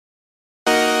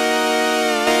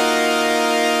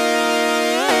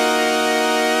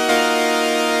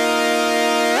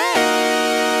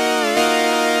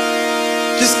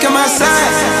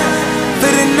outside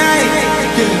for the night.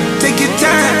 Take your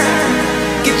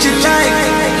time, get your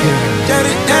life, jot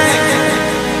it down.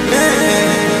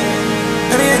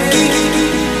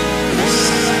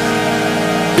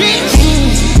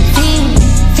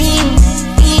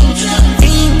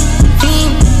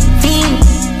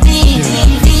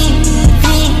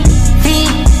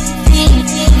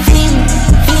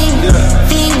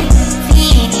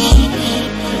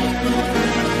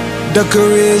 The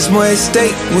career's more at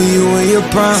stake when you in your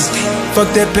prime. Fuck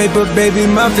that paper, baby,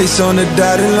 my face on the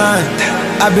dotted line.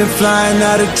 I've been flying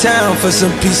out of town for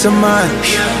some peace of mind.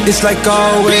 It's like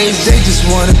always, they just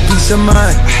want a peace of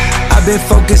mind. I've been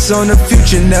focused on the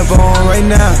future, never on right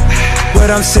now.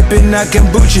 But I'm sipping not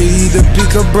kombucha, either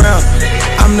pink or brown.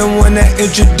 I'm the one that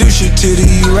introduced you to the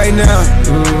you right now.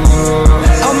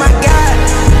 Oh my God,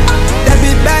 that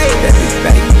be babe,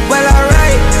 well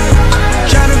alright.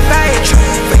 Tryna fight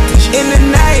in the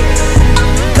night,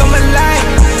 come alive.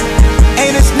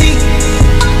 Ain't it sneak?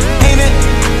 Ain't it?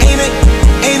 Ain't it?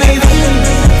 Ain't it?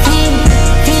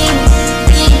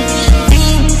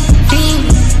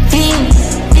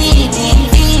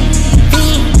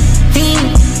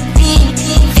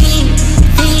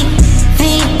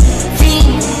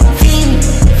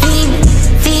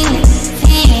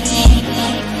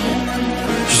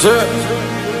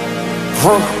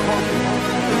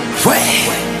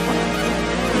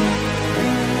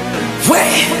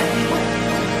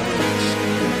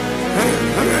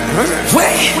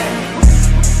 Wait.